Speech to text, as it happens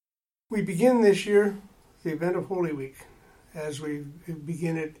We begin this year the event of Holy Week, as we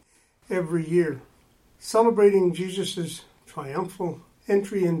begin it every year, celebrating Jesus' triumphal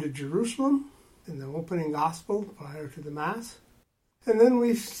entry into Jerusalem in the opening gospel prior to the Mass. And then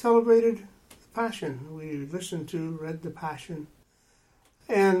we celebrated the Passion. We read the Passion,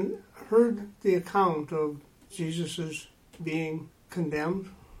 and heard the account of Jesus' being condemned,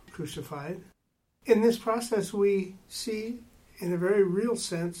 crucified. In this process, we see, in a very real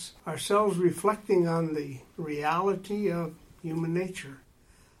sense, ourselves reflecting on the reality of human nature.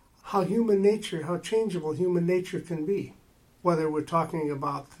 How changeable human nature can be. Whether we're talking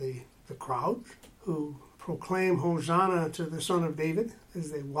about the crowd who proclaim Hosanna to the Son of David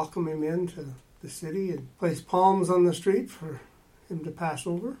as they welcome him into the city and place palms on the street for him to pass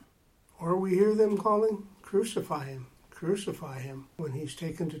over. Or we hear them calling, crucify him when he's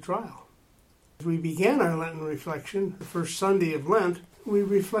taken to trial. As we began our Lenten reflection, the first Sunday of Lent, we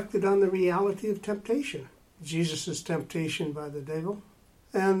reflected on the reality of temptation, Jesus' temptation by the devil,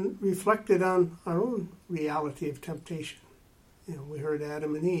 and reflected on our own reality of temptation. We heard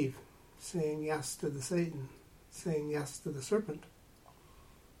Adam and Eve saying yes to the Satan, saying yes to the serpent.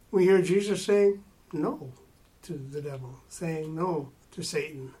 We hear Jesus saying no to the devil, saying no to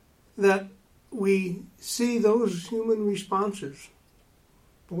Satan. That we see those human responses,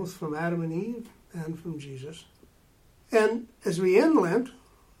 both from Adam and Eve and from Jesus. And as we end Lent,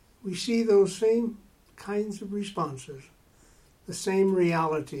 we see those same kinds of responses, the same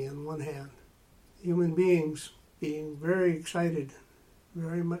reality on one hand. Human beings being very excited,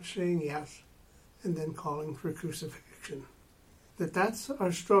 very much saying yes, and then calling for crucifixion. That's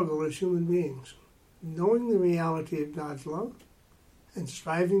our struggle as human beings, knowing the reality of God's love and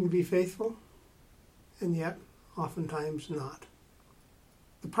striving to be faithful, and yet oftentimes not.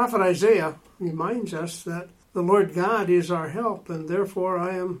 The prophet Isaiah reminds us that the Lord God is our help, and therefore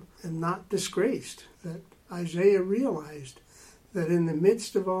I am not disgraced. That Isaiah realized that in the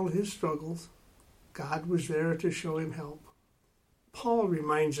midst of all his struggles, God was there to show him help. Paul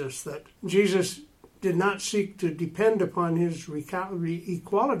reminds us that Jesus did not seek to depend upon his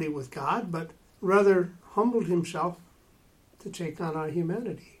equality with God, but rather humbled himself to take on our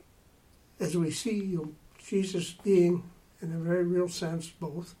humanity. As we see Jesus being, in a very real sense,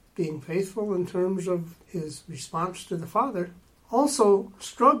 both being faithful in terms of his response to the Father, also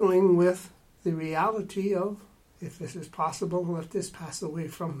struggling with the reality of, if this is possible, let this pass away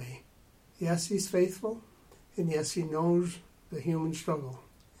from me. Yes, he's faithful, and yes, he knows the human struggle.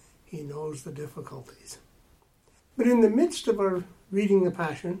 He knows the difficulties. But in the midst of our reading the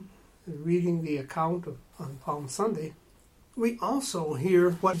Passion, and reading the account on Palm Sunday, we also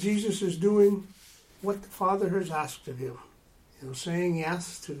hear what Jesus is doing, what the Father has asked of him. Saying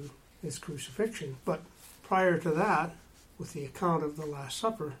yes to his crucifixion. But prior to that, with the account of the Last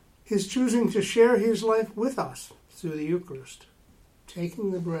Supper, his choosing to share his life with us through the Eucharist, taking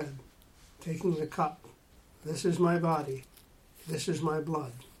the bread, taking the cup. This is my body. This is my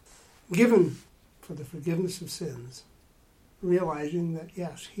blood. Given for the forgiveness of sins. Realizing that,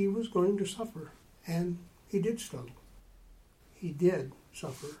 yes, he was going to suffer. And he did struggle. He did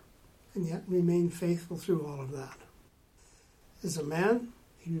suffer. And yet remained faithful through all of that. As a man,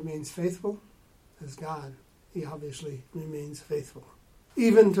 he remains faithful. As God, he obviously remains faithful.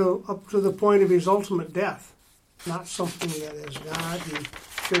 Even up to the point of his ultimate death. Not something that as God he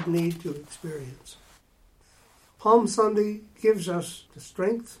should need to experience. Palm Sunday gives us the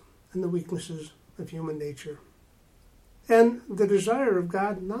strength and the weaknesses of human nature. And the desire of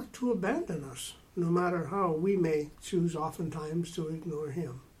God not to abandon us, no matter how we may choose oftentimes to ignore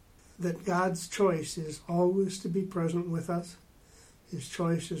him. That God's choice is always to be present with us. His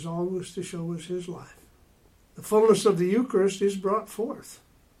choice is always to show us his life. The fullness of the Eucharist is brought forth.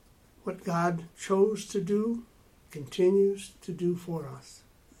 What God chose to do, continues to do for us.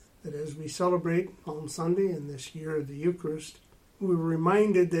 That as we celebrate Palm Sunday in this year of the Eucharist, we're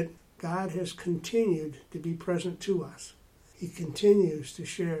reminded that God has continued to be present to us. He continues to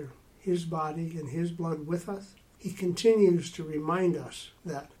share his body and his blood with us. He continues to remind us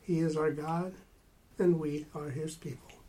that he is our God and we are his people.